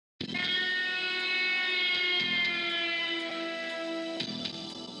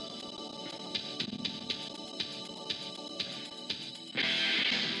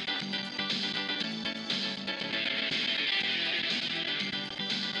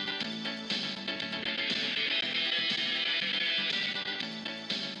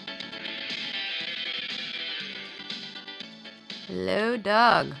Hello,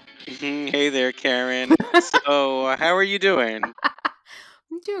 Doug. Hey there, Karen. So, how are you doing?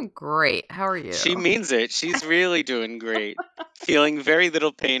 I'm doing great. How are She you? means it. She's really doing great. Feeling very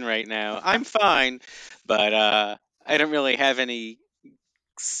little pain right now. I'm fine, but I don't really have any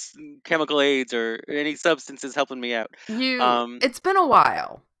chemical aids or any substances helping me out. Um, It's been a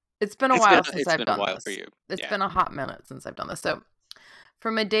while. It's been a it's been while since it's I've been a done while for this. you. It's Yeah. been a hot minute since I've done this. So, for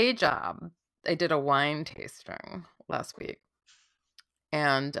my day job, I did a wine tasting last week.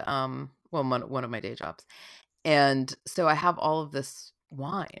 And well, one of my day jobs. And so I have all of this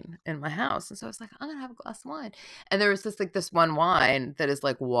wine in my house. And so I was like, I'm gonna have a glass of wine. And there was this one wine that is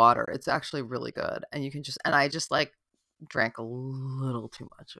like water. It's actually really good. And you can just and I just like drank a little too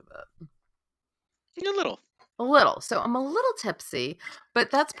much of it. A little. A little. So I'm a little tipsy, but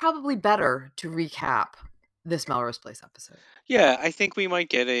that's probably better to recap this Melrose Place episode. Yeah, I think we might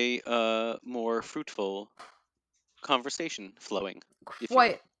get a more fruitful conversation flowing, if you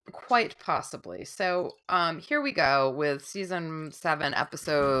will. Quite possibly. So here we go with season 7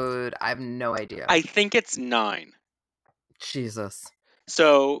 episode. I have no idea. I think it's 9. Jesus.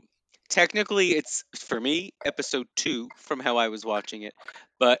 So technically, it's for me episode 2 from how I was watching it,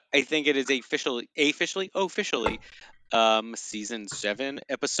 but I think it is officially season 7,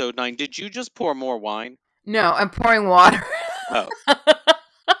 episode 9. Did you just pour more wine? No, I'm pouring water. Oh,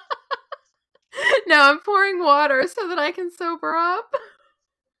 No, I'm pouring water so that I can sober up.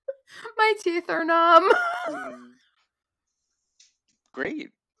 My teeth are numb. mm, great.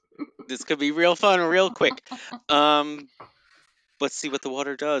 This could be real fun real quick. Um, let's see what the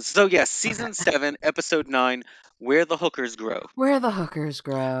water does. So yes, season Okay. 7, episode 9, where the hookers grow. Where the hookers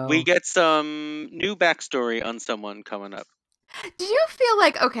We grow. get some new backstory on someone coming up. Did you feel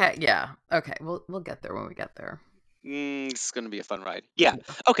like okay, yeah. Okay, we'll get there when we get there. It's gonna be a fun ride. Yeah.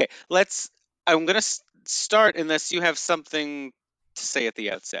 Yeah. Okay. Let's. I'm gonna start unless you have something to say at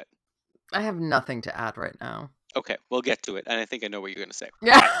the outset. I have nothing to add right now. Okay, we'll get to it, and I think I know what you're gonna say.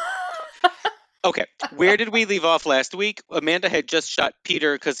 Yeah. Okay, where did we leave off last week? Amanda had just shot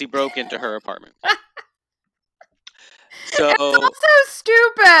Peter because he broke into her apartment. So It's all so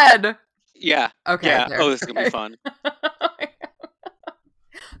stupid. yeah, Okay, yeah. there. Oh, this is gonna be Okay. fun.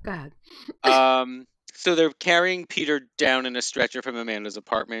 Go ahead. So they're carrying Peter down in a stretcher from Amanda's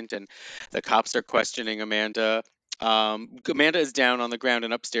apartment, and the cops are questioning Amanda. Amanda is down on the ground,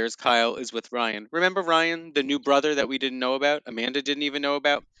 and upstairs, Kyle is with Ryan. Remember Ryan, the new brother that we didn't know about? Amanda didn't even know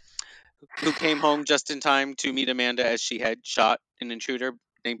about, who came home just in time to meet Amanda as she had shot an intruder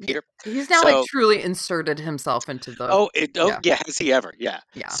named Yeah, Peter. he's now like So, truly inserted himself into the yeah, yeah, has he ever? Yeah.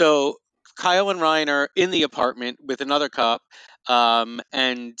 yeah. So Kyle and Ryan are in the apartment with another cop,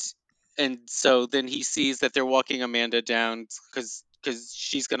 and so then he sees that they're walking Amanda down because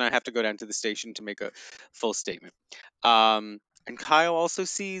she's gonna have to go down to the station to make a full statement. And Kyle also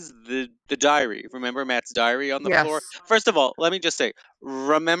sees the diary. Remember Matt's diary on the floor? Yes. First of all, let me just say,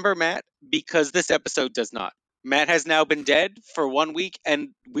 remember Matt, because this episode does not. Matt has now been dead for 1 week, and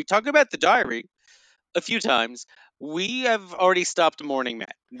we talked about the diary a few times. We have already stopped mourning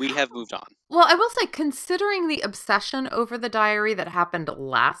Matt. We have moved on. Well, I will say, considering the obsession over the diary that happened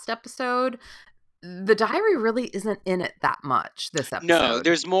last episode, the diary really isn't in it that much this No, episode.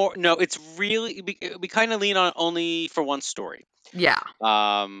 there's more. No, it's really we kind of lean on it only for one story. Yeah.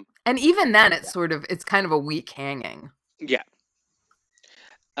 Um, And even then it's kind of a weak hanging. yeah.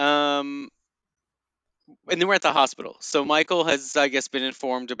 Um, and then we're at the hospital. So Michael has, I guess, been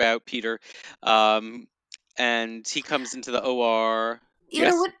informed about Peter, um, and he comes into the OR. You know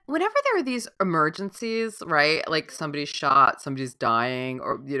Yes. what? Whenever there are these emergencies, right? Like somebody's shot, somebody's dying,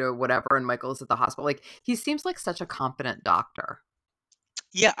 or whatever, and Michael's at the hospital. Like he seems like such a competent doctor,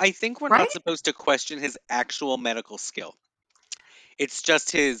 Yeah, I think we're right? not supposed to question his actual medical skill. It's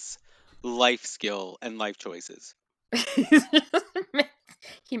just his life skill and life choices.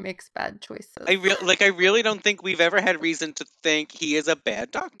 He makes bad choices. I really don't think we've ever had reason to think he is a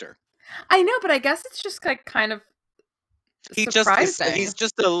bad doctor. I know, but I guess it's just like kind of He's surprising,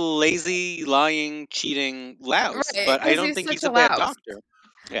 just a lazy, lying, cheating louse, right? but I Because don't he's think such he's a a bad louse. doctor.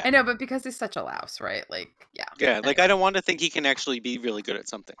 Yeah. I know, but because he's such a louse, right? Like, yeah. Yeah, like Anyway, I don't want to think he can actually be really good at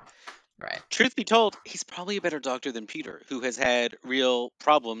something. right. Truth be told, he's probably a better doctor than Peter, who has had real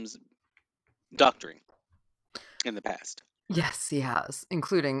problems doctoring in the past. Yes, he has,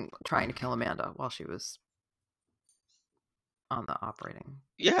 including trying to kill Amanda while she was on the operating.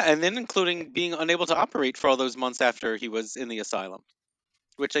 Yeah, and then including being unable to operate for all those months after he was in the asylum,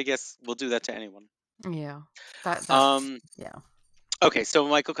 which I guess will do that to anyone. Yeah, that's Um, yeah. okay, so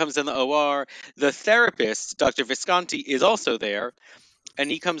Michael comes in the OR. The therapist, Dr. Visconti, is also there,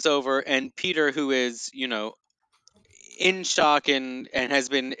 and he comes over, and Peter, who is, in shock and has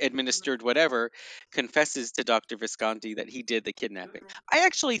been administered whatever, confesses to Dr. Visconti that he did the kidnapping. I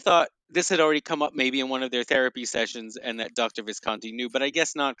actually thought this had already come up maybe in one of their therapy sessions and that Dr. Visconti knew, but I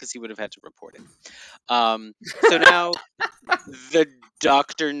guess not because he would have had to report it. So now the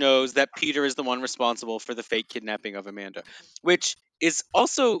doctor knows that Peter is the one responsible for the fake kidnapping of Amanda, which is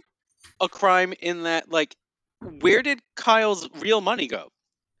also a crime in that, like, where did Kyle's real money go?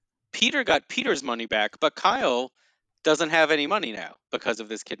 Peter got Peter's money back, but Kyle doesn't have any money now because of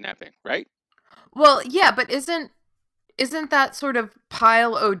this kidnapping, right? Well, yeah, but isn't that sort of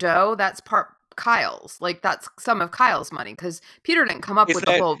pile o dough? That's part Kyle's. Like that's some of Kyle's money because Peter didn't come up Is with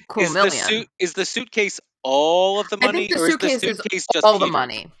the that whole cool million. is the suitcase all of the I think money, the or is the suitcase is suitcase just all the Peter's?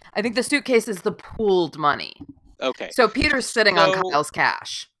 money. I think the suitcase is the pooled money. Okay. So Peter's sitting on So Kyle's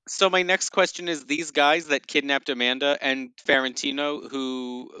cash. so my next question is, these guys that kidnapped Amanda and Ferentino,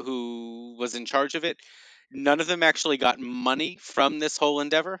 who was in charge of it, none of them actually got money from this whole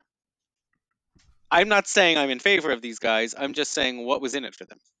endeavor? I'm not saying I'm in favor of these guys. I'm just saying what was in it for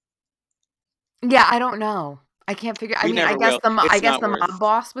them. Yeah, I don't know. I can't figure. I We mean, never will. I It's guess not the worth. mob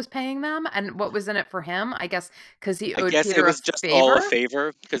boss was paying them, and what was in it for him? I guess because he I owed guess it Peter a was just all a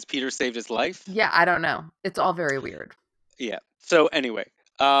favor. favor because Peter saved his life. Yeah, I don't know. It's all very weird. Yeah. So anyway,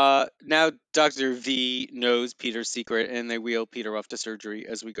 now Dr. V knows Peter's secret, and they wheel Peter off to surgery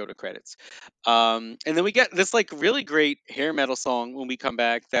as we go to credits. And then we get this like really great hair metal song when we come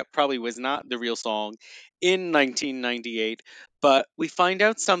back. That probably was not the real song in 1998, but we find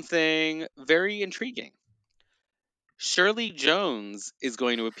out something very intriguing. Shirley Jones is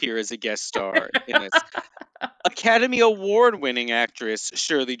going to appear as a guest star in this. Academy Award winning actress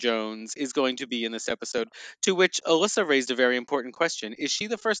Shirley Jones is going to be in this episode, to which Alyssa raised a very important question. Is she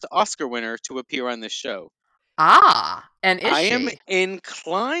the first Oscar winner to appear on this show? Ah, and is I am she?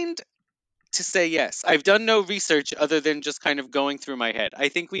 inclined to say yes. I've done no research other than just kind of going through my head. I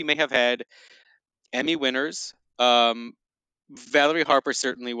think we may have had Emmy winners. Valerie Harper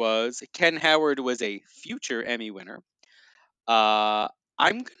certainly was. Ken Howard was a future Emmy winner. Uh,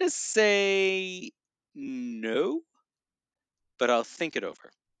 I'm going to say no, but I'll think it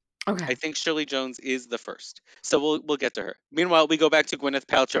over. Okay. I think Shirley Jones is the first, so we'll get to her. Meanwhile, we go back to Gwyneth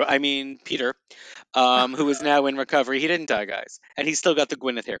Paltrow. I mean Peter, who is now in recovery. He didn't die, guys, and he's still got the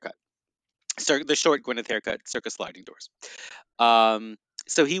Gwyneth haircut, the short Gwyneth haircut, circa sliding doors. Um,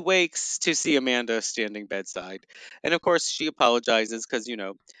 so he wakes to see Amanda standing bedside, and of course she apologizes because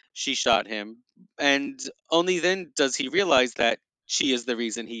she shot him, and only then does he realize that she is the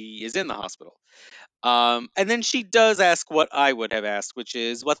reason he is in the hospital. And then she does ask what I would have asked, which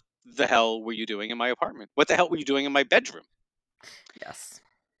is, what the hell were you doing in my apartment? What the hell were you doing in my bedroom? Yes.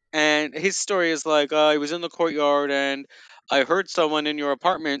 And his story is like, I was in the courtyard and I heard someone in your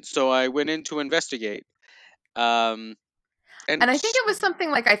apartment, so I went in to investigate. Um, and And I think it was something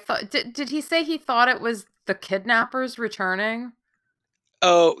like I thought. Did he say he thought it was the kidnappers returning?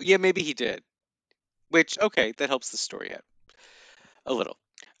 oh, yeah, maybe he did. Which, okay, that helps the story out a little.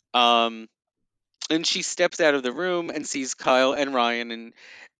 Um, and she steps out of the room and sees Kyle and Ryan,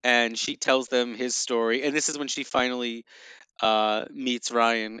 and she tells them his story. And this is when she finally meets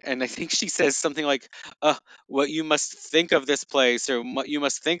Ryan, and I think she says something like, "What you must think of this place, or what you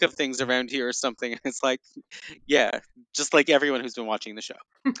must think of things around here, or something." And it's like, yeah, just like everyone who's been watching the show.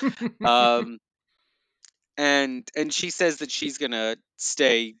 Um, and she says that she's gonna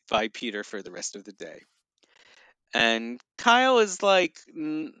stay by Peter for the rest of the day, and Kyle is like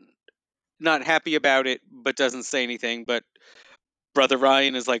not happy about it, but doesn't say anything. But brother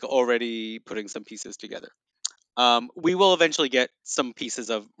Ryan is like already putting some pieces together. We will eventually get some pieces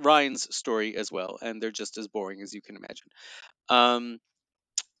of Ryan's story as well, and they're just as boring as you can imagine. Um,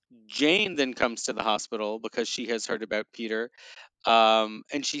 Jane then comes to the hospital because she has heard about Peter,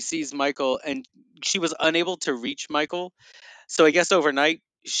 and she sees Michael, and she was unable to reach Michael. So I guess overnight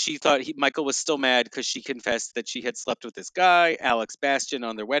she thought Michael was still mad because she confessed that she had slept with this guy, Alex Bastian,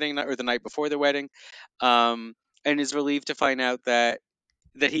 on their wedding night or the night before their wedding, um, and is relieved to find out that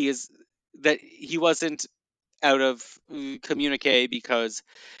he is that he wasn't out of communique because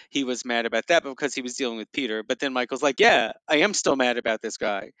he was mad about that, but because he was dealing with Peter. But then Michael's like, "Yeah, I am still mad about this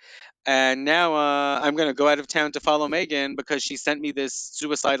guy, and now I'm gonna go out of town to follow Megan because she sent me this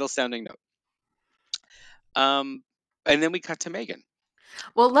suicidal sounding note." Um, and then we cut to Megan.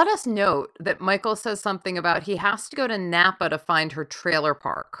 Well, let us note that Michael says something about he has to go to Napa to find her trailer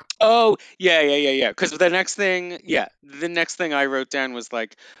park. Oh, yeah. Because the next thing I wrote down was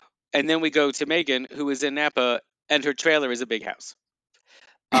like, and then we go to Megan, who is in Napa, and her trailer is a big house.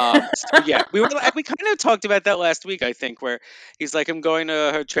 So yeah, we kind of talked about that last week, I think, where he's like, "I'm going to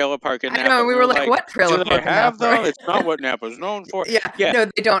her trailer park in I know, Napa," and and we we're were like, like, "What trailer "Do they park in have Napa?" them? It's not what Napa's known for." Yeah, Yeah, no,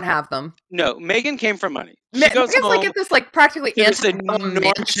 they don't have them. no, Megan came for money. She goes Megan's like home at this like practically to this antebellum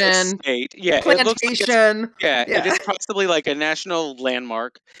enormous mansion, estate. Yeah, it looks like plantation. it Yeah, is possibly like a national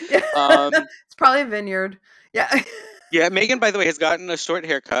landmark. yeah. Um, It's probably a vineyard. Yeah. Yeah, Megan, by the way, has gotten a short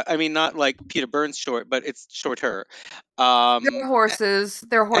haircut. I mean, not like Peter Burns short, but it's short hair. They're Um, horses.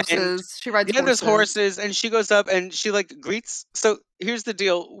 They're and horses. She rides yeah, there's horses. horses, and she goes up and she like greets. So here's the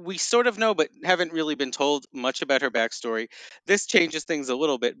deal: we sort of know, but haven't really been told much about her backstory. This changes things a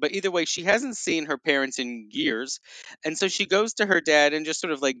little bit, but either way, she hasn't seen her parents in years, and so she goes to her dad and just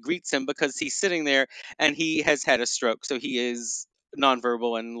sort of like greets him because he's sitting there and he has had a stroke, so he is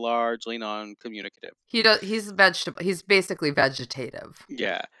nonverbal and largely non-communicative. He's vegetable. He's basically vegetative.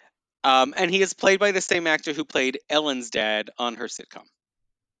 Yeah. And he is played by the same actor who played Ellen's dad on her sitcom.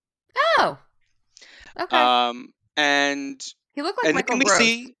 Oh, okay. And He looked like and Michael then we Gross.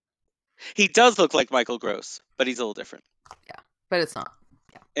 see he does look like Michael Gross, but he's a little different, Yeah, but it's not.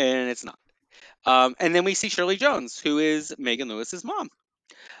 Yeah. and it's not. And then we see Shirley Jones, who is Megan Lewis's mom.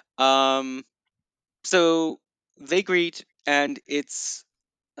 Um, so they greet, and it's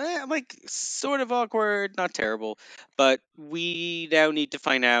like sort of awkward, not terrible, but we now need to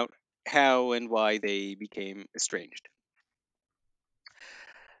find out how and why they became estranged.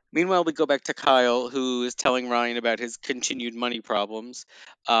 Meanwhile, we go back to Kyle, who is telling Ryan about his continued money problems.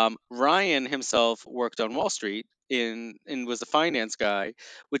 Ryan himself worked on Wall Street and was a finance guy,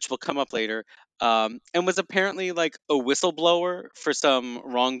 which will come up later, and was apparently like a whistleblower for some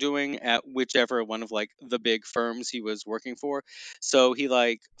wrongdoing at whichever one of like the big firms he was working for. So he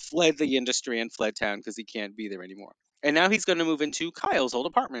like fled the industry and fled town because he can't be there anymore. And now he's going to move into Kyle's old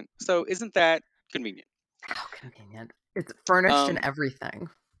apartment. So isn't that convenient? How convenient. It's furnished and Um, everything.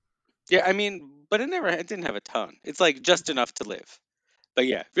 Yeah, I mean, but it didn't have a ton. It's like just enough to live. But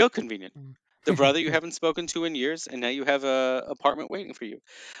yeah, real convenient. Mm. The brother you haven't spoken to in years, and now you have a apartment waiting for you.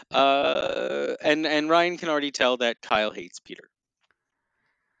 And Ryan can already tell that Kyle hates Peter.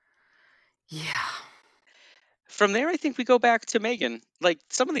 Yeah. From there, I think we go back to Megan. Like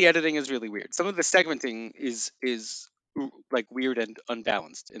some of the editing is really weird. Some of the segmenting is like weird and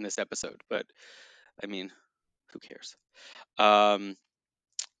unbalanced in this episode. But I mean, who cares? Um,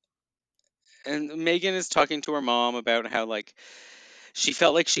 and Megan is talking to her mom about how like she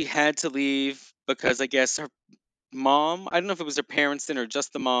felt like she had to leave because I guess her mom, I don't know if it was her parents then or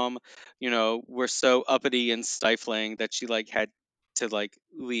just the mom, were so uppity and stifling that she like had to like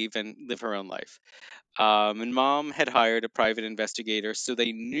leave and live her own life. And mom had hired a private investigator, so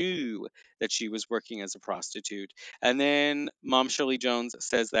they knew that she was working as a prostitute. And then mom Shirley Jones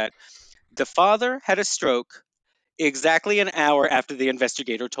says that the father had a stroke exactly an hour after the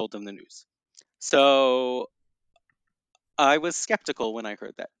investigator told them the news. So I was skeptical when I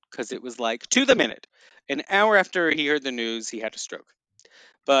heard that because it was like to the minute. An hour after he heard the news, he had a stroke.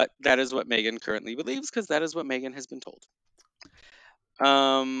 But that is what Megan currently believes because that is what Megan has been told.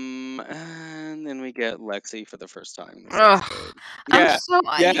 And then we get Lexi for the first time in this Ugh. episode. I'm Yeah, so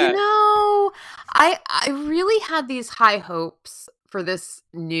yeah, I really had these high hopes for this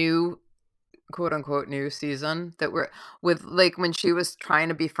new quote unquote new season that were with like when she was trying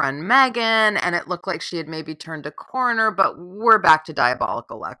to befriend Megan and it looked like she had maybe turned a corner, but we're back to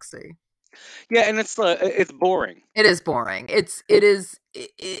diabolical Lexi. yeah, and it's boring. It is boring. It's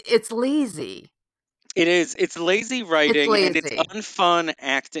lazy. It is. It's lazy It's writing and it's lazy. unfun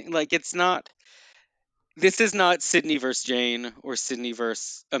acting. Like it's not. This is not Sydney versus Jane or Sydney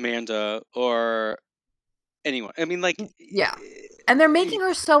versus Amanda or anyone. I mean, like, Yeah. And they're making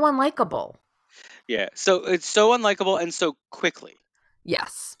her so unlikable. yeah. So it's so unlikable and so quickly.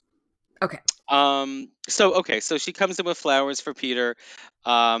 Yes. Okay. So okay, so she comes in with flowers for Peter,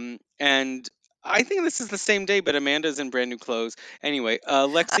 and I think this is the same day, but Amanda's in brand new clothes. Anyway,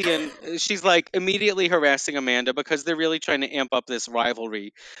 Lexi and she's like immediately harassing Amanda because they're really trying to amp up this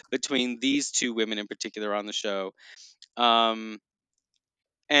rivalry between these two women in particular on the show. Um,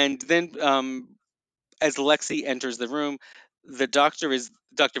 and then as Lexi enters the room, the Dr.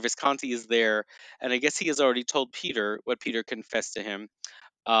 Visconti is there, and I guess he has already told Peter what Peter confessed to him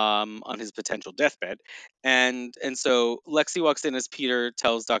on his potential deathbed. And so Lexi walks in as Peter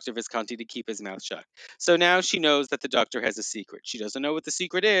tells Dr. Visconti to keep his mouth shut. So now she knows that the doctor has a secret. She doesn't know what the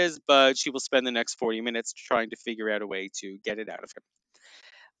secret is, but she will spend the next 40 minutes trying to figure out a way to get it out of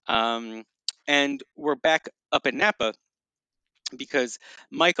him. And we're back up in Napa because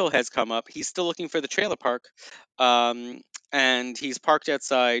Michael has come up. He's still looking for the trailer park, and he's parked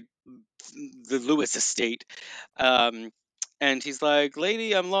outside the Lewis estate. Um, And he's like,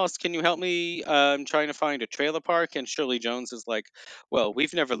 "Lady, I'm lost. Can you help me? I'm trying to find a trailer park." And Shirley Jones is like, "Well,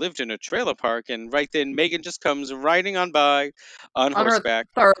 we've never lived in a trailer park." And right then, Megan just comes riding on by on On horseback.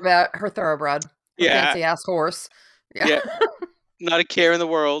 her thoroughbred, her Yeah, fancy ass horse. Yeah. yeah, not a care in the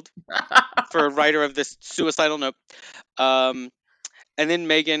world for a writer of this suicidal note. Um, and then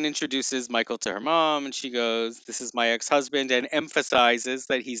Megan introduces Michael to her mom, and she goes, "This is my ex-husband," and emphasizes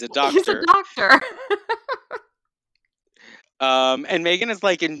that he's a He's a doctor. doctor. And Megan is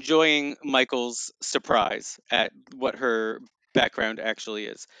like enjoying Michael's surprise at what her background actually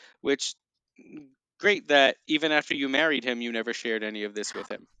is, which great that even after you married him, you never shared any of this with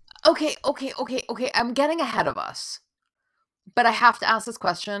him. Okay. I'm getting ahead of us. But I have to ask this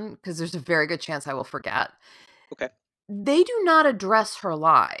question because there's a very good chance I will forget. Okay. They do not address her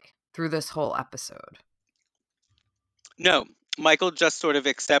lie through this whole episode. No, Michael just sort of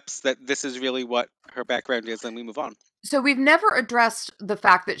accepts that this is really what her background is, and we move on. So we've never addressed the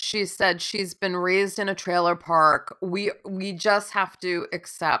fact that she said she's been raised in a trailer park. We just have to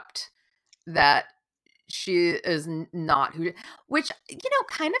accept that she is not who, which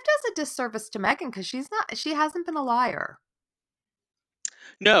kind of does a disservice to Megan because she hasn't been a liar.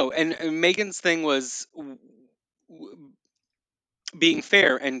 No, and Megan's thing was being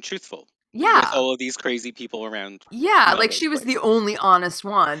fair and truthful with Yeah. all of these crazy people around Yeah, like Melrose she was the Place. only honest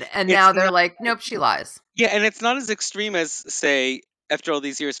one, and It's now they're not, like, nope, she lies. yeah, and it's not as extreme as, say, after all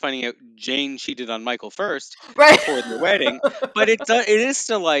these years finding out Jane cheated on Michael first Right. before their wedding, but it is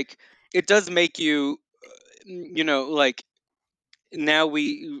still like it does make you, like now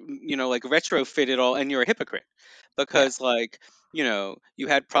we, like retrofit it all, and you're a hypocrite Yeah. because like you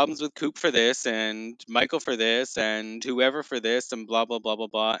had problems with Coop for this and Michael for this and whoever for this and blah blah blah blah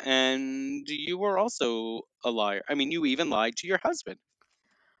blah, and you were also a liar. I mean, you even lied to your husband.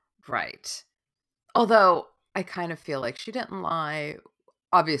 Right. Although I kind of feel like she didn't lie.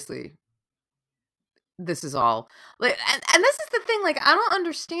 Obviously, this is all like, and this is the thing. Like, I don't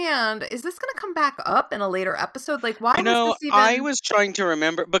understand. Is this going to come back up in a later episode? Like, why was this I even? was trying to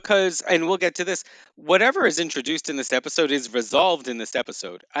remember because, and we'll get to this, whatever is introduced in this episode is resolved in this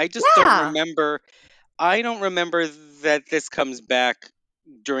episode. I just don't Yeah. remember. I don't remember that this comes back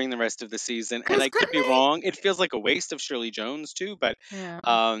during the rest of the season, and Because I could couldn't be wrong. It feels like a waste of Shirley Jones too, but they? Yeah.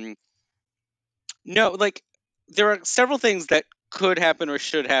 um, no, like there are several things that could happen or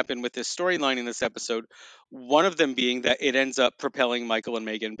should happen with this storyline in this episode. One of them being that it ends up propelling Michael and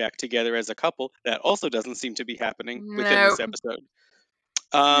Megan back together as a couple. That also doesn't seem to be happening within this Nope. episode.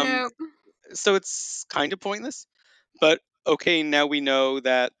 Um, Nope. so it's kind of pointless. But okay, now we know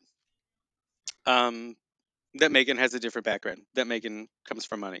um, that Megan has a different background. That Megan comes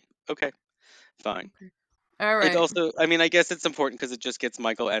from money. Okay, fine. All It right. also, I mean, I guess it's important because it just gets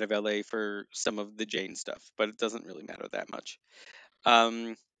Michael out of LA for some of the Jane stuff, but it doesn't really matter that much.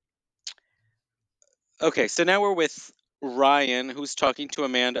 Um, okay, so now we're with Ryan, who's talking to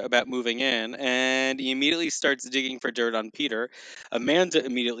Amanda about moving in, and he immediately starts digging for dirt on Peter. Amanda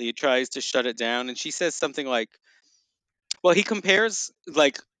immediately tries to shut it down, and she says something like, well, he compares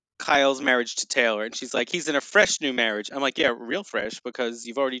like Kyle's marriage to Taylor, and she's like, he's in a fresh new marriage. I'm like, yeah, real fresh, because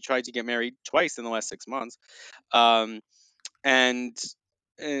you've already tried to get married twice in the last 6 months. Um, and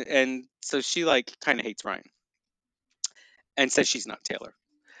and so she like kind of hates Ryan and says she's not Taylor.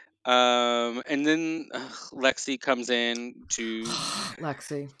 And then Lexi comes in to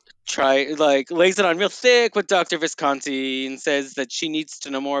Lexi. try, like, lays it on real thick with Dr. Visconti and says that she needs to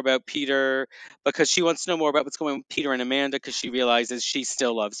know more about Peter because she wants to know more about what's going on with Peter and Amanda because she realizes she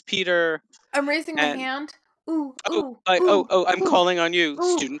still loves Peter. I'm raising my And hand. Ooh, oh, ooh, ooh, I'm ooh, calling on you,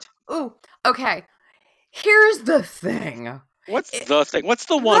 ooh, student. ooh. Okay. Here's the thing. What's It, the thing? What's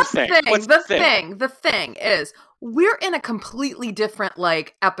the one thing? What's the thing? the thing is, we're in a completely different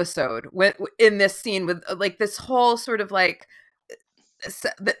like episode in this scene with like this whole sort of like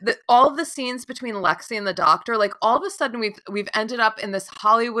all of the scenes between Lexi and the doctor. Like all of a sudden, we've ended up in this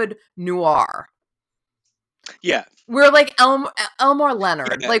Hollywood noir. Yeah. We're like Elmore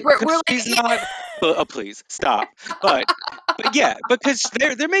Leonard. Yeah, Like we're like she's not. Oh, please stop. But yeah, because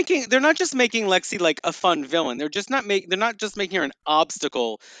they're not just making Lexi like a fun villain. They're not just making her an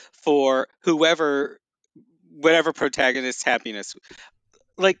obstacle for whatever protagonist's happiness.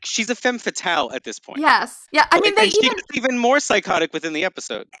 Like she's a femme fatale at this point. yes, yeah. I mean, And she gets even more psychotic within the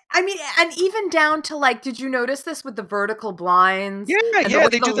episode. I mean, and even down to like, did you notice this with the vertical blinds Yeah, and the yeah, way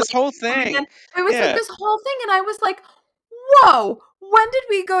they the do light this whole coming in? thing. It was like Yeah. this whole thing, and I was like, "Whoa! When did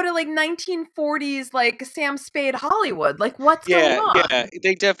we go to like 1940s like Sam Spade Hollywood? Like, what's going Yeah, yeah. on?"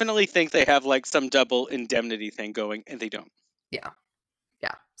 They definitely think they have like some double indemnity thing going, and they don't. Yeah,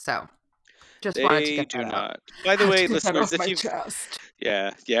 yeah. So Just wanted to They get do that out. not. By the Had to way, get that listeners, off if my you've chest.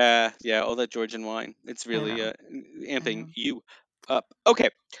 yeah, all that Georgian wine, it's I really know. I amping know. you up. Okay,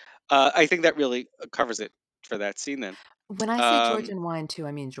 I think that really covers it for that scene then. When I say Um, Georgian wine too,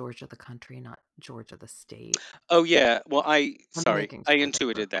 I mean Georgia the country, not Georgia the state. oh yeah, well I'm sorry, making I sure that we're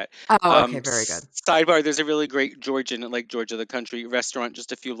intuited that. Oh, okay, very good. Sidebar, there's a really great Georgian, like Georgia the country restaurant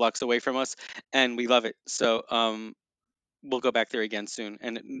just a few blocks away from us, and we love it. So we'll go back there again soon.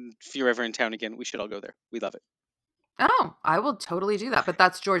 And if you're ever in town again, we should all go there. We love it. Oh, I will totally do that, but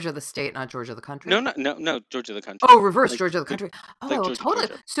that's Georgia the state, not Georgia the No, country? no, Georgia the country. Oh, reverse Like Georgia the like country. Oh, I like will Georgia, totally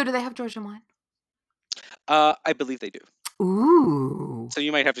Georgia. So do they have Georgian wine? I believe they do. Ooh. So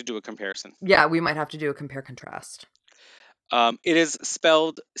you might have to do a comparison. Yeah, we might have to do a compare contrast. It is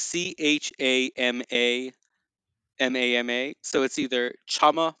spelled CHAMA so it's either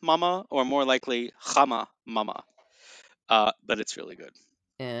Chama Mama or more likely Chama Mama. But it's really good.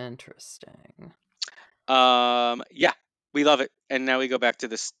 Interesting. Yeah, we love it. And now we go back to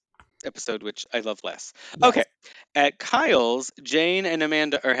this episode, which I love less. Yes. Okay, at Kyle's, Jane and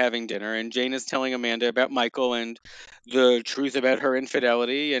Amanda are having dinner, and Jane is telling Amanda about Michael and the truth about her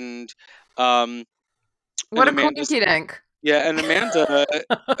infidelity, um, and What a Amanda's coinky dink. yeah, and Amanda,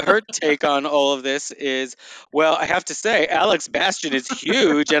 her take on all of this is, well, I have to say, Alex Bastion is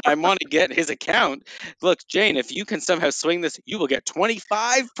huge, and I want to get his account. Look, Jane, if you can somehow swing this, you will get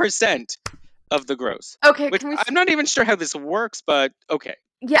 25% of the gross. Okay, Which can we I'm not even sure how this works, but okay.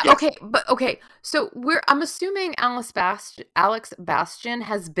 Yeah, Yes. okay, but okay. So I'm assuming Alex Bastion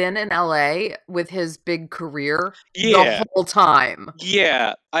has been in LA with his big career the Yeah. whole time.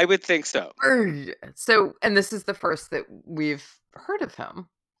 Yeah, I would think so. So, and this is the first that we've heard of him.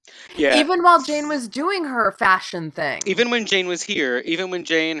 Yeah. Even while Jane was doing her fashion thing. Even when Jane was here, even when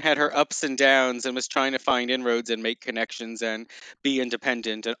Jane had her ups and downs and was trying to find inroads and make connections and be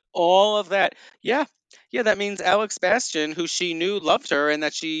independent and all of that, yeah, yeah, that means Alex Bastion, who she knew loved her and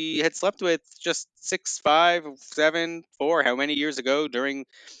that she had slept with just 6, 5, 7, 4, how many years ago during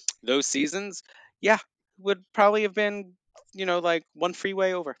those seasons, yeah, would probably have been, like one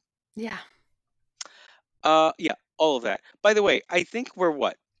freeway over. Yeah. Yeah, all of that. By the way, I think we're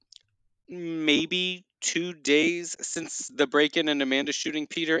what? Maybe 2 days since the break-in and Amanda shooting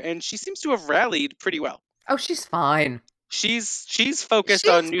Peter, and she seems to have rallied pretty well. Oh, she's fine. She's focused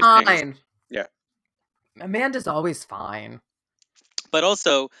on She's new things. fine. Yeah. Amanda's always fine. But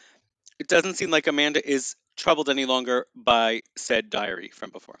also, it doesn't seem like Amanda is troubled any longer by said diary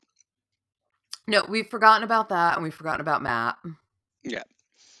from before. No, we've forgotten about that and we've forgotten about Matt. Yeah.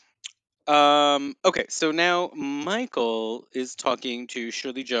 Okay, so now Michael is talking to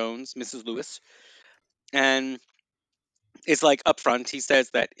Shirley Jones, Mrs. Lewis, and it's like upfront. He says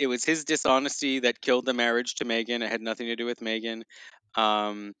that it was his dishonesty that killed the marriage to Megan. It had nothing to do with Megan.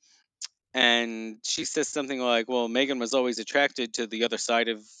 Um, and she says something like, "Well, Megan was always attracted to the other side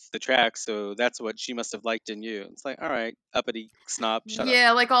of the track, so that's what she must have liked in you." It's like, all right, uppity snob, shut up.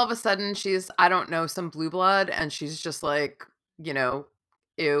 Yeah, like all of a sudden she's, I don't know, some blue blood, and she's just like, ew,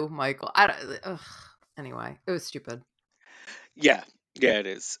 Michael. I don't. Ugh. Anyway, it was stupid. Yeah, yeah, it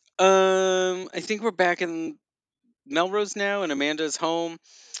is. I think we're back in Melrose now, and Amanda's home,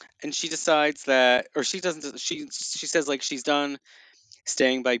 and she decides that, or she doesn't. She says like she's done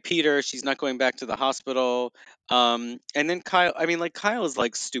staying by Peter. She's not going back to the hospital. And then Kyle, I mean, like Kyle is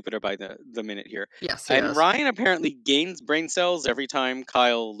like stupider by the minute here. Yes, he And is. Ryan apparently gains brain cells every time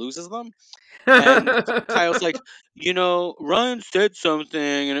Kyle loses them. And Kyle's like, Ryan said something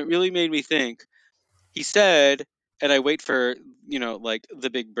and it really made me think. He said, and I wait for, like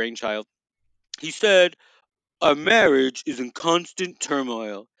the big brainchild. He said, our marriage is in constant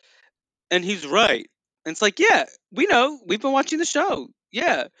turmoil. And he's right. And it's like, yeah, we know. We've been watching the show.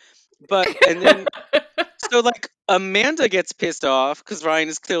 Yeah. And then so like Amanda gets pissed off because Ryan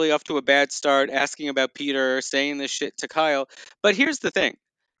is clearly off to a bad start, asking about Peter, saying this shit to Kyle. But here's the thing: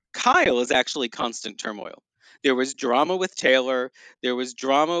 Kyle is actually constant turmoil. There was drama with Taylor. There was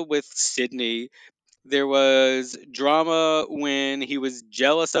drama with Sydney. There was drama when he was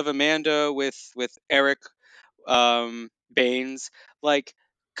jealous of Amanda with Eric Baines. Like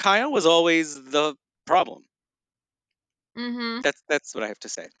Kyle was always the problem. Mm-hmm. That's what I have to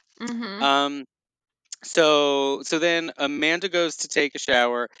say. Mm-hmm. Um, So then Amanda goes to take a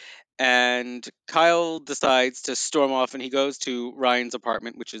shower, and Kyle decides to storm off, and he goes to Ryan's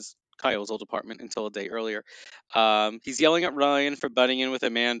apartment, which is Kyle's old apartment until a day earlier. He's yelling at Ryan for butting in with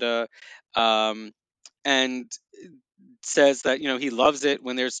Amanda, um, and says that he loves it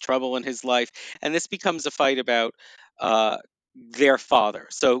when there's trouble in his life, and this becomes a fight about uh, their father.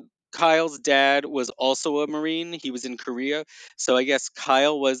 So Kyle's dad was also a Marine. He was in Korea. So I guess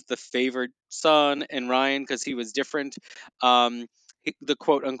Kyle was the favored son, and Ryan, because he was different, um, the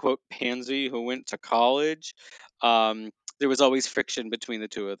quote unquote pansy who went to college. Um, there was always friction between the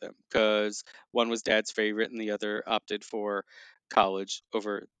two of them because one was dad's favorite and the other opted for college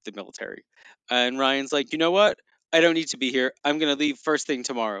over the military. And Ryan's like, you know what? I don't need to be here. I'm going to leave first thing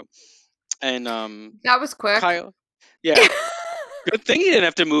tomorrow. And That was quick. Kyle, yeah, good thing he didn't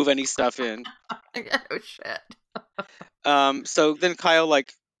have to move any stuff in. Oh shit. So then Kyle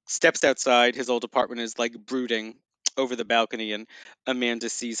like steps outside. His old apartment is like brooding over the balcony, and Amanda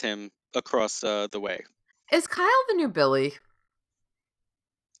sees him across the way. Is Kyle the new Billy?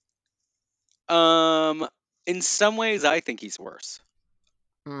 Um, in some ways, I think he's worse.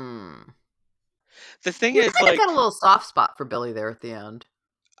 Hmm. The thing You is, kind of like, got a little soft spot for Billy there at the end.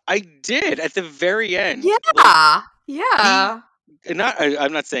 I did at the very end. Like Yeah. he, Yeah. and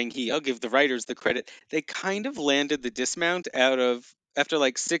I'm not saying he. I'll give the writers the credit. They kind of landed the dismount out of after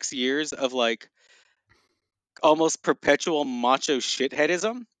like 6 years of like almost perpetual macho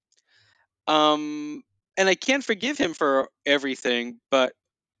shitheadism. Um, and I can't forgive him for everything, but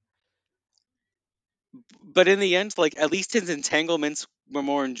in the end, like at least his entanglements were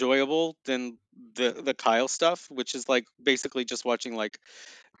more enjoyable than the Kyle stuff, which is like basically just watching like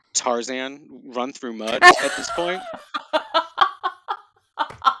Tarzan run through mud at this point.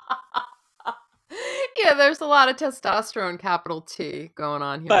 Yeah, there's a lot of testosterone, capital T, going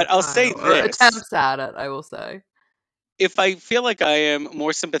on here But with I'll say Kyle, or this. attempts at it, I will say. If I feel like I am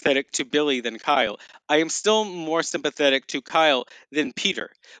more sympathetic to Billy than Kyle, I am still more sympathetic to Kyle than Peter,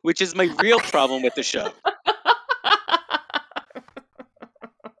 which is my real problem with the show.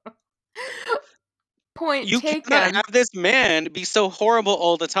 Point You cannot taken. have this man be so horrible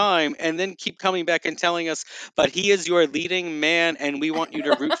all the time and then keep coming back and telling us, but he is your leading man and we want you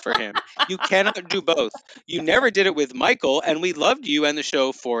to root for him. You cannot do both. You never did it with Michael and we loved you and the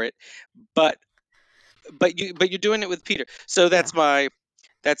show for it, but you're doing it with Peter. So Yeah. that's my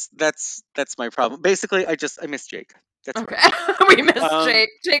problem. Basically, I miss Jake. That's what Okay. it is. We missed Um Jake.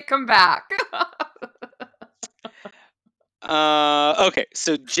 Jake, come back. okay,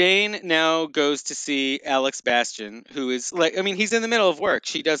 so Jane now goes to see Alex Bastion, who is like, I mean, he's in the middle of work.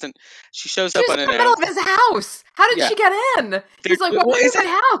 She shows up She's in the middle of unannounced. his house. How did Yeah. she get in? He's like, why are Well, you in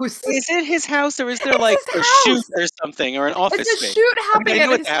my house? is it his house or is there It's like his a shoot house. or something or an It's office a space? shoot I mean, I happening at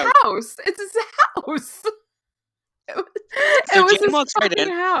know it's his a house. house. It's his house. It was, So it was Jane his walks right fucking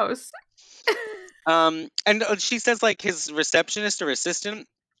in. house. And she says like his receptionist or assistant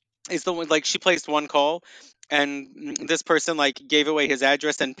is the one, like she placed one call and this person like gave away his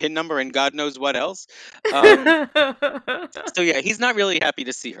address and pin number and God knows what else. Um, so yeah, he's not really happy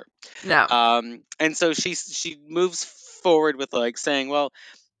to see her. No. And so she moves forward with like saying, well,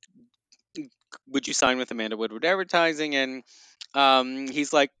 would you sign with Amanda Woodward Advertising? And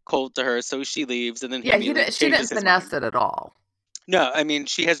he's like cold to her, so she leaves, and then he Yeah, immediately she changes didn't his mind. finesse it at all. No, I mean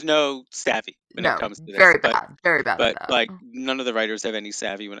she has no savvy when it No, comes to this, very bad. Very bad at but that. like none of the writers have any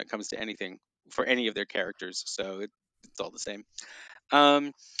savvy when it comes to anything for any of their characters, so it's all the same.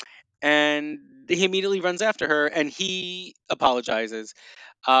 Um, and he immediately runs after her, and he apologizes.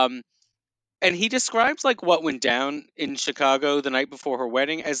 Um, and he describes like what went down in Chicago the night before her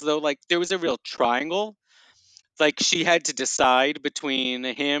wedding as though like there was a real triangle. Like she had to decide between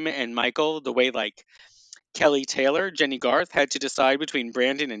him and Michael, the way like Kelly Taylor, Jenny Garth had to decide between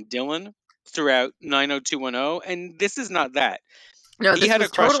Brandon and Dylan throughout 90210, and this is not that. No, He this had a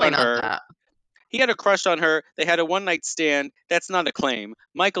was crush totally on not her. that. He had a crush on her. They had a one night stand. That's not a claim.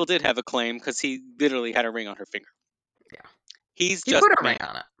 Michael did have a claim because he literally had a ring on her finger. Yeah. He's He just put a a ring man.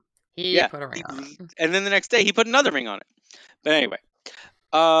 on it. He Yeah. put a ring on it. And then the next day he put another ring on it. But anyway,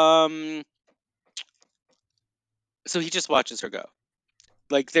 um, so he just watches her go.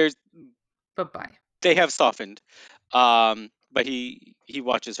 Like Bye-bye. they have softened, but he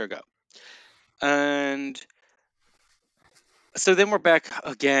watches her go, and so then we're back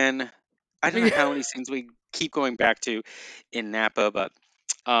again. I don't know how many scenes we keep going back to in Napa, but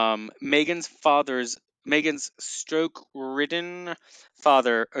Megan's stroke-ridden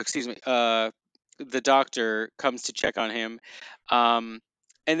father, excuse me, the doctor comes to check on him, um,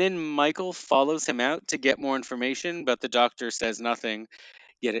 and then Michael follows him out to get more information, but the doctor says nothing.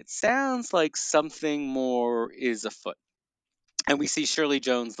 Yet it sounds like something more is afoot. And we see Shirley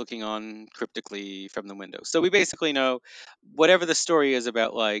Jones looking on cryptically from the window. So we basically know whatever the story is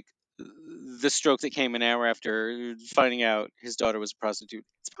about, like the stroke that came an hour after finding out his daughter was a prostitute.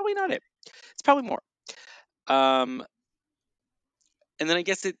 It's probably not it. It's probably more. Um, and then I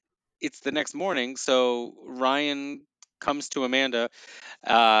guess it's the next morning. So Ryan comes to Amanda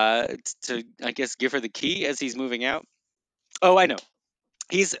to, I guess, give her the key as he's moving out. Oh, I know.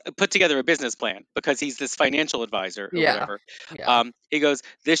 He's put together a business plan because he's this financial advisor or Yeah. whatever. Yeah. He goes,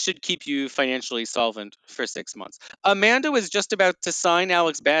 "This should keep you financially solvent for 6 months." Amanda was just about to sign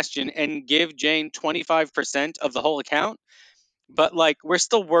Alex Bastion and give Jane 25% of the whole account, but like we're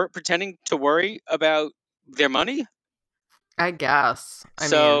still pretending to worry about their money. I guess. I mean,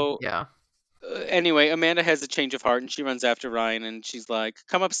 So yeah. anyway, Amanda has a change of heart and she runs after Ryan and she's like,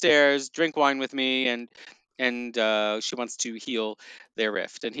 "Come upstairs, drink wine with me," and she wants to heal their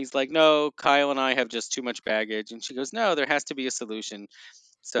rift. And he's like, "No, Kyle and I have just too much baggage." And she goes, "No, there has to be a solution."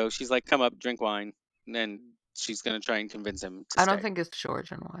 So she's like, "Come up, drink wine," and then she's gonna try and convince him to I don't stay. think it's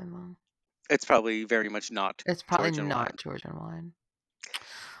Georgian wine though. It's probably very much not It's probably Georgian not wine. Georgian wine.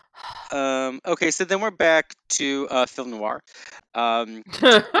 Okay, so then we're back to film noir. Um,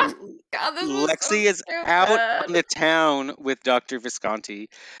 God, this is so Lexi is out on stupid. the town with Dr. Visconti.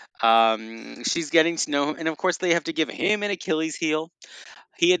 She's getting to know him, and of course, they have to give him an Achilles heel.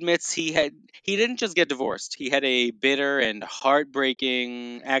 He admits he didn't just get divorced; he had a bitter and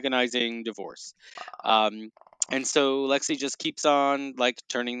heartbreaking, agonizing divorce. Um, and so Lexi just keeps on like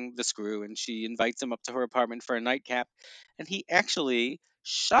turning the screw, and she invites him up to her apartment for a nightcap, and he actually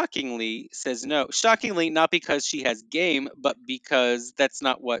shockingly says no. Shockingly, not because she has game, but because that's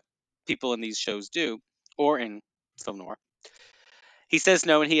not what people in these shows do, or in film noir. He says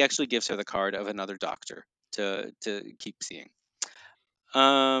no, and he actually gives her the card of another doctor to keep seeing.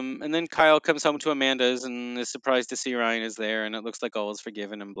 And then Kyle comes home to Amanda's and is surprised to see Ryan is there, and it looks like all is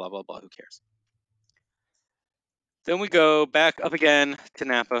forgiven and blah blah blah. Who cares? Then we go back up again to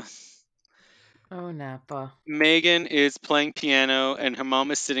Napa. Oh, Napa. Megan is playing piano, and her mom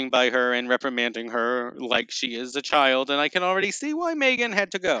is sitting by her and reprimanding her like she is a child, and I can already see why Megan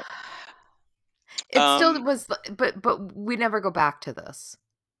had to go. It still Um, was, but we never go back to this.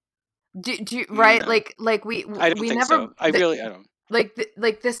 Do you, right? no, Like I don't we think so. never I don't.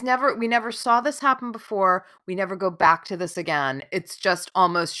 like this never we never saw this happen before. We never go back to this again. It's just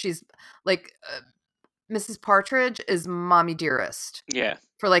almost she's like Mrs. Partridge is mommy dearest Yeah,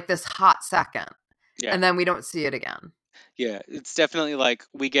 for like this hot second, yeah, and then we don't see it again. yeah. It's definitely like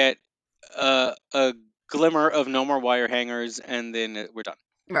we get a glimmer of no more wire hangers, and then we're done.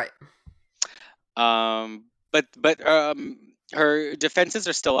 Right. But her defenses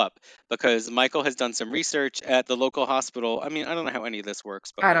are still up because Michael has done some research at the local hospital. I mean, I don't know how any of this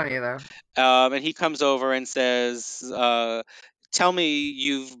works, but I don't whatever. either. And he comes over and says, "Tell me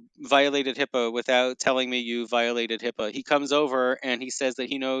you've violated HIPAA without telling me you violated HIPAA." He comes over and he says that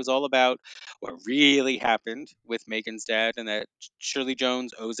he knows all about what really happened with Megan's dad and that Shirley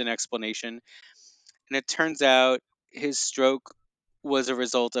Jones owes an explanation. And it turns out his stroke was a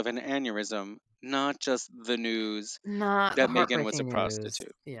result of an aneurysm, not just the news Not the that Megan was a heartbreaking news.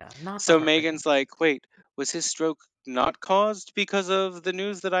 prostitute. Yeah, not the So heartbreaking. Megan's like, "Wait, was his stroke not caused because of the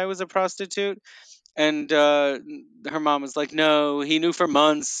news that I was a prostitute?" And her mom was like, "No, he knew for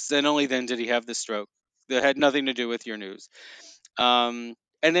months, and only then did he have the stroke. That had nothing to do with your news." And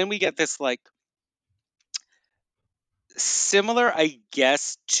then we get this like similar, I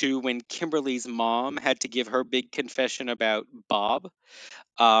guess, to when Kimberly's mom had to give her big confession about Bob.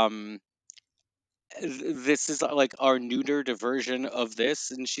 Um, this is like our neutered version of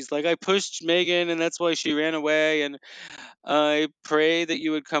this, and she's like, "I pushed Megan, and that's why she ran away, and I pray that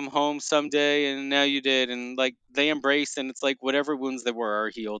you would come home someday, and now you did." And like they embrace, and it's like whatever wounds there were are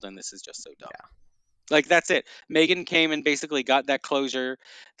healed, and this is just so dumb. Yeah. Like that's it. Megan came and basically got that closure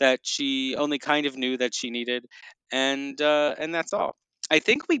that she only kind of knew that she needed, and that's all. I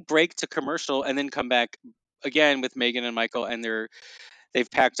think we break to commercial and then come back again with Megan and Michael, and they've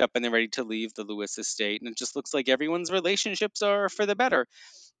packed up and they're ready to leave the Lewis estate, and it just looks like everyone's relationships are for the better.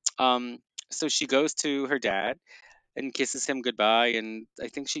 Um, so she goes to her dad and kisses him goodbye, and I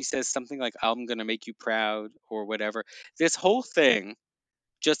think she says something like, "I'm gonna make you proud" or whatever. This whole thing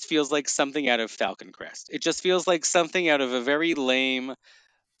just feels like something out of Falcon Crest. It just feels like something out of a very lame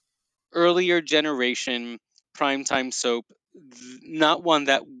earlier generation primetime soap, not one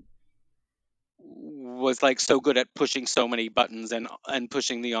that was like so good at pushing so many buttons and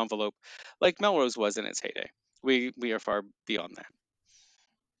pushing the envelope like Melrose was in its heyday. We are far beyond that.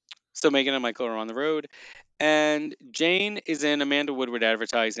 So Megan and Michael are on the road, and Jane is in Amanda Woodward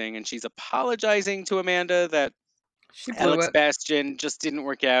advertising, and she's apologizing to Amanda that She blew Alex it. Bastion just didn't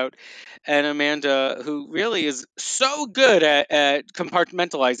work out. And Amanda, who really is so good at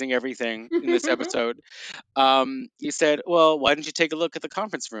compartmentalizing everything in this episode, he said, "Well, why don't you take a look at the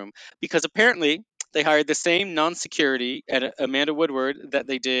conference room? Because apparently They hired the same non-security at Amanda Woodward that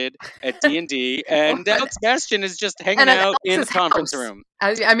they did at D&D, and What? Alex Bastian is just hanging And at out in the Alex's conference house. room.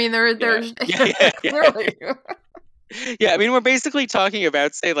 I mean, Yeah, there's yeah. clearly. Yeah, I mean, we're basically talking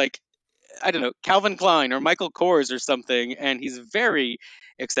about, say, like, I don't know, Calvin Klein or Michael Kors or something, and he's very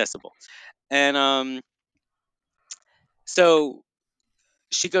accessible. And so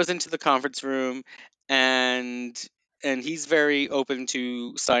she goes into the conference room, and he's very open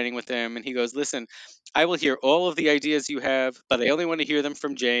to signing with them, and he goes, "Listen, I will hear all of the ideas you have, but I only want to hear them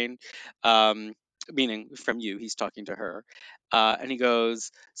from Jane." Um, Meaning from you. He's talking to her. And he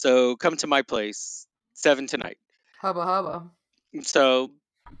goes, "So come to my place 7 tonight." Hubba hubba. So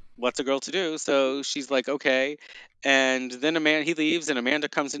what's a girl to do? So she's like, okay. And then he leaves, and Amanda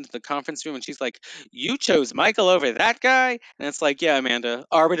comes into the conference room, and she's like, "You chose Michael over that guy?" And it's like, "Yeah, Amanda,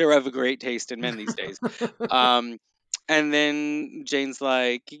 arbiter of a great taste in men these days." Um, and then Jane's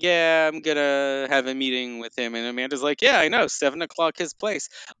like, "Yeah, I'm gonna have a meeting with him." And Amanda's like, "Yeah, I know, 7 o'clock his place.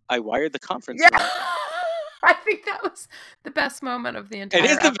 I wired the conference Yeah. room." I think that was the best moment of the It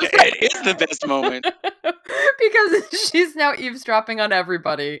is entire episode. it is the best moment. Because she's now eavesdropping on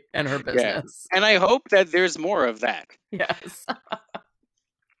everybody and her Yeah. business. And I hope that there's more of that. Yes.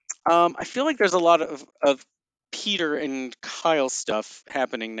 I feel like there's a lot of Peter and Kyle stuff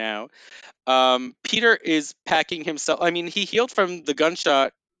happening now. Peter is packing himself. I mean, he healed from the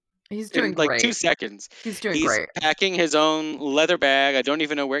gunshot He's in doing like 2 great. seconds. He's doing He's great. packing his own leather bag. I don't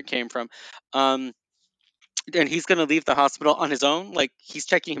even know where it came from. Um, and he's going to leave the hospital on his own. Like, he's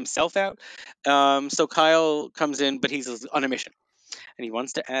checking himself out. So Kyle comes in, but he's on a mission. And he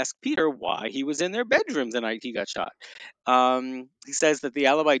wants to ask Peter why he was in their bedroom the night he got shot. He says that the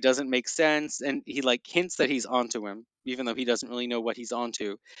alibi doesn't make sense, and he like hints that he's onto him, even though he doesn't really know what he's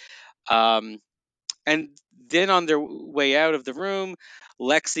onto. Um, and then on their way out of the room,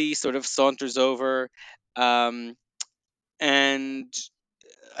 Lexi sort of saunters over, um, and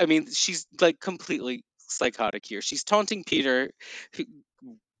I mean, she's like completely psychotic here. She's taunting Peter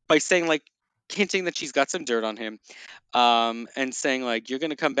by saying like hinting that she's got some dirt on him, and saying like, "You're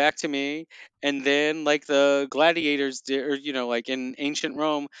gonna come back to me, and then like the gladiators did, or like in ancient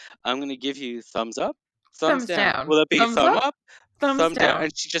Rome, I'm gonna give you thumbs up, thumbs Thumbs down. down. Will it be Thumbs thumb up. up, Thumbs thumb down?" down.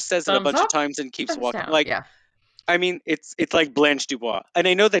 And she just says it a Thumbs bunch of up. times and keeps Thumbs walking. down. Like, Yeah. I mean, it's like Blanche Dubois, and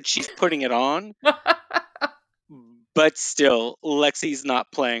I know that she's putting it on, but still, Lexi's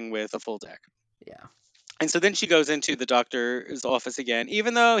not playing with a full deck. Yeah. And so then she goes into the doctor's office again,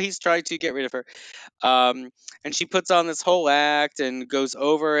 even though he's tried to get rid of her. Um, and she puts on this whole act and goes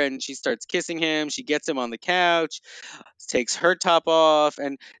over, and she starts kissing him. She gets him on the couch, takes her top off,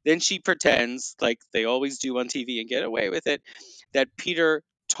 and then she pretends, like they always do on TV and get away with it, that Peter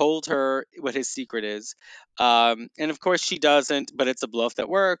told her what his secret is. And of course she doesn't, but it's a bluff that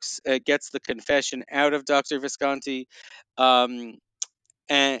works. It gets the confession out of Dr. Visconti. Um,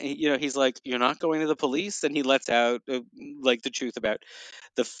 and he's like, "You're not going to the police," and he lets out like the truth about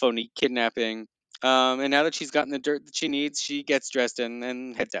the phony kidnapping. And now that she's gotten the dirt that she needs, she gets dressed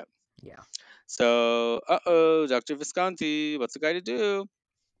and heads out. Yeah. So, Dr. Visconti, what's the guy to do?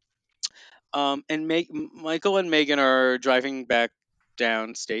 And Michael and Megan are driving back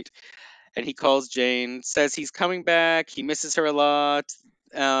downstate, and he calls Jane, says he's coming back, he misses her a lot,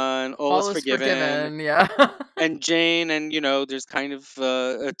 and all is All is forgiven. forgiven. Yeah. And Jane, and there's kind of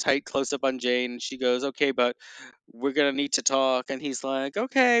a tight close up on Jane, and she goes, "Okay, but we're gonna need to talk." And he's like,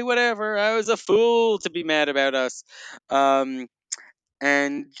 "Okay, whatever. I was a fool to be mad about us." Um,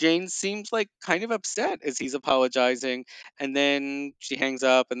 and Jane seems like kind of upset as he's apologizing, and then she hangs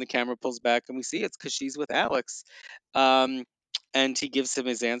up, and the camera pulls back, and we see it's because she's with Alex. Um, and he gives him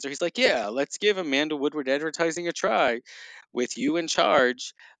his answer. He's like, "Yeah, let's give Amanda Woodward Advertising a try, with you in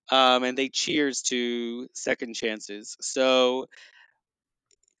charge." And they cheers to second chances. So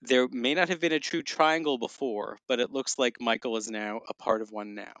there may not have been a true triangle before, but it looks like Michael is now a part of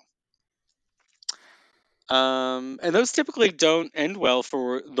one now. And those typically don't end well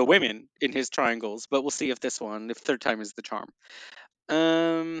for the women in his triangles, but we'll see if third time is the charm.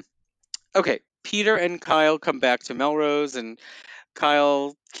 Okay, Peter and Kyle come back to Melrose, and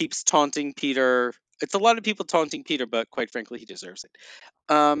Kyle keeps taunting Peter. It's a lot of people taunting Peter, but quite frankly, he deserves it.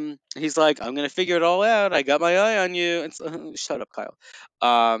 He's like, "I'm gonna figure it all out. I got my eye on you." And so, shut up, Kyle.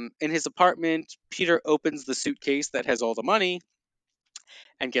 In his apartment, Peter opens the suitcase that has all the money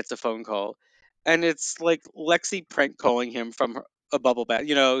and gets a phone call, and it's like Lexi prank calling him from a bubble bath.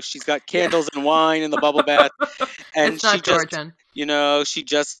 She's got Yeah. candles and wine in the bubble bath, and It's she not just, Georgian. she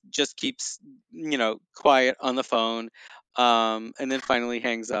just keeps, quiet on the phone, and then finally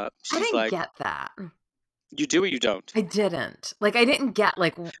hangs up. I She's didn't like, get that. You do or you don't? I didn't. Like, I didn't get,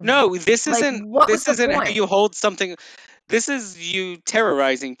 like, No, this like, isn't what was this the isn't how point? you hold something. This is you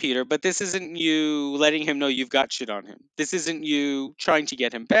terrorizing Peter, but this isn't you letting him know you've got shit on him. This isn't you trying to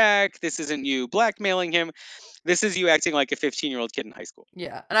get him back. This isn't you blackmailing him. This is you acting like a 15-year-old kid in high school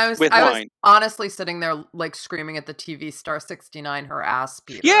Yeah, and I was with I was wine. honestly sitting there, like, screaming at the TV, "Star 69 her ass,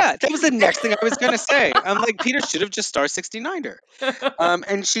 Peter." Yeah, that was the next thing I was gonna say. I'm like, Peter should have just star 69'd her.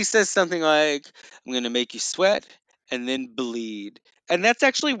 And she says something like, "I'm gonna make you sweat and then bleed," and that's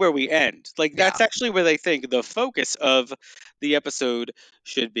actually where we end. Like Yeah. that's actually where they think the focus of the episode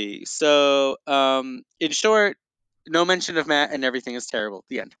should be. So, in short, no mention of Matt and everything is terrible.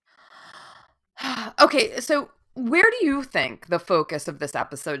 The end. Okay, so where do you think the focus of this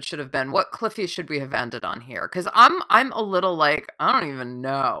episode should have been? What Cliffy should we have ended on here? Because I'm a little like, I don't even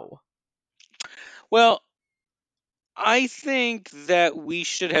know. Well, I think that we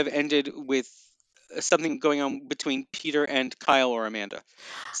should have ended with something going on between Peter and Kyle or Amanda.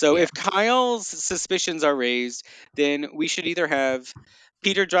 So Yeah. if Kyle's suspicions are raised, then we should either have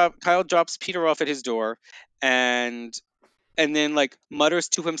Kyle drops Peter off at his door and then like mutters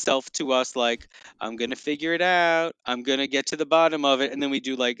to himself to us like, I'm gonna figure it out, I'm gonna get to the bottom of it, and then we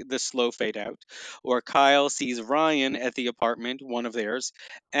do like the slow fade out. Or Kyle sees Ryan at the apartment, one of theirs,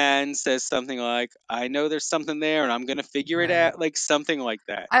 and says something like, I know there's something there and I'm gonna figure it Right. out, like something like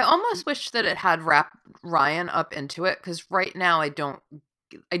that. I almost wish that it had wrapped Ryan up into it, because right now I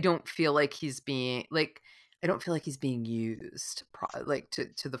don't feel like he's being like, I don't feel like he's being used like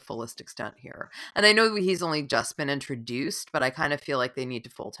to the fullest extent here. And I know he's only just been introduced, but I kind of feel like they need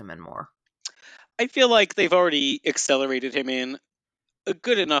to fold him in more. I feel like they've already accelerated him in a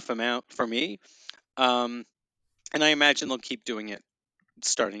good enough amount for me. Um, and I imagine they'll keep doing it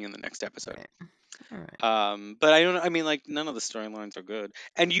starting in the next episode. Right. All right. But I don't. I mean, like none of the storylines are good,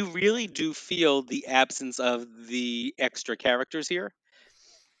 and you really do feel the absence of the extra characters here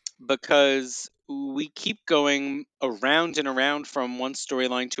because we keep going around and around from one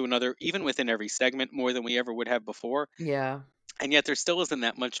storyline to another, even within every segment, more than we ever would have before. Yeah. And yet, there still isn't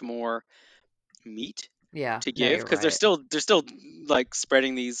that much more meat Yeah. to No, give you're because right. they're still like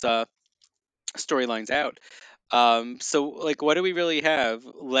spreading these storylines out. So like, what do we really have?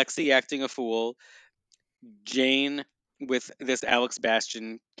 Lexi acting a fool, Jane with this Alex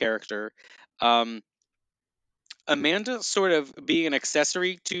Bastion character, um, Amanda sort of being an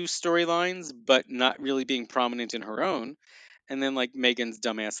accessory to storylines, but not really being prominent in her own, and then like Megan's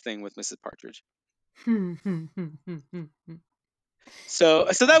dumbass thing with Mrs. Partridge. So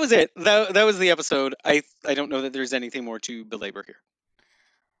that was it. That was the episode. I don't know that there's anything more to belabor here.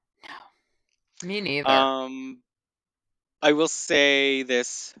 Me neither. Um, I will say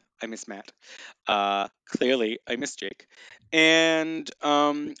this: I miss Matt. Clearly, I miss Jake. And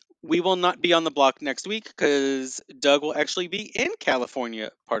we will not be on the block next week because Doug will actually be in California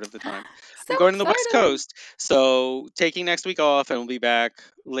part of the time. So I'm going to the West exciting. Coast, so taking next week off, and we'll be back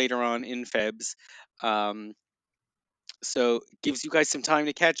later on in Febs. Um, so gives you guys some time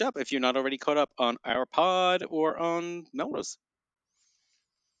to catch up if you're not already caught up on our pod or on Melrose.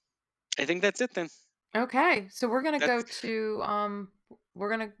 I think that's it then. Okay, so we're gonna go That's to we're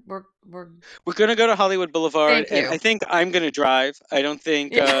We're gonna go to Hollywood Boulevard, thank and you. I think I'm gonna drive. I don't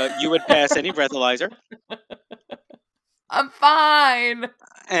think Yeah. you would pass any breathalyzer. I'm fine.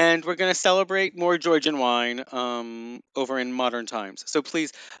 And we're going to celebrate more Georgian wine over in modern times. So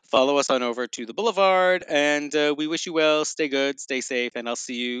please follow us on over to the Boulevard, and we wish you well. Stay good, stay safe, and I'll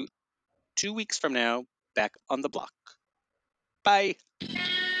see you 2 weeks from now back on the block. Bye.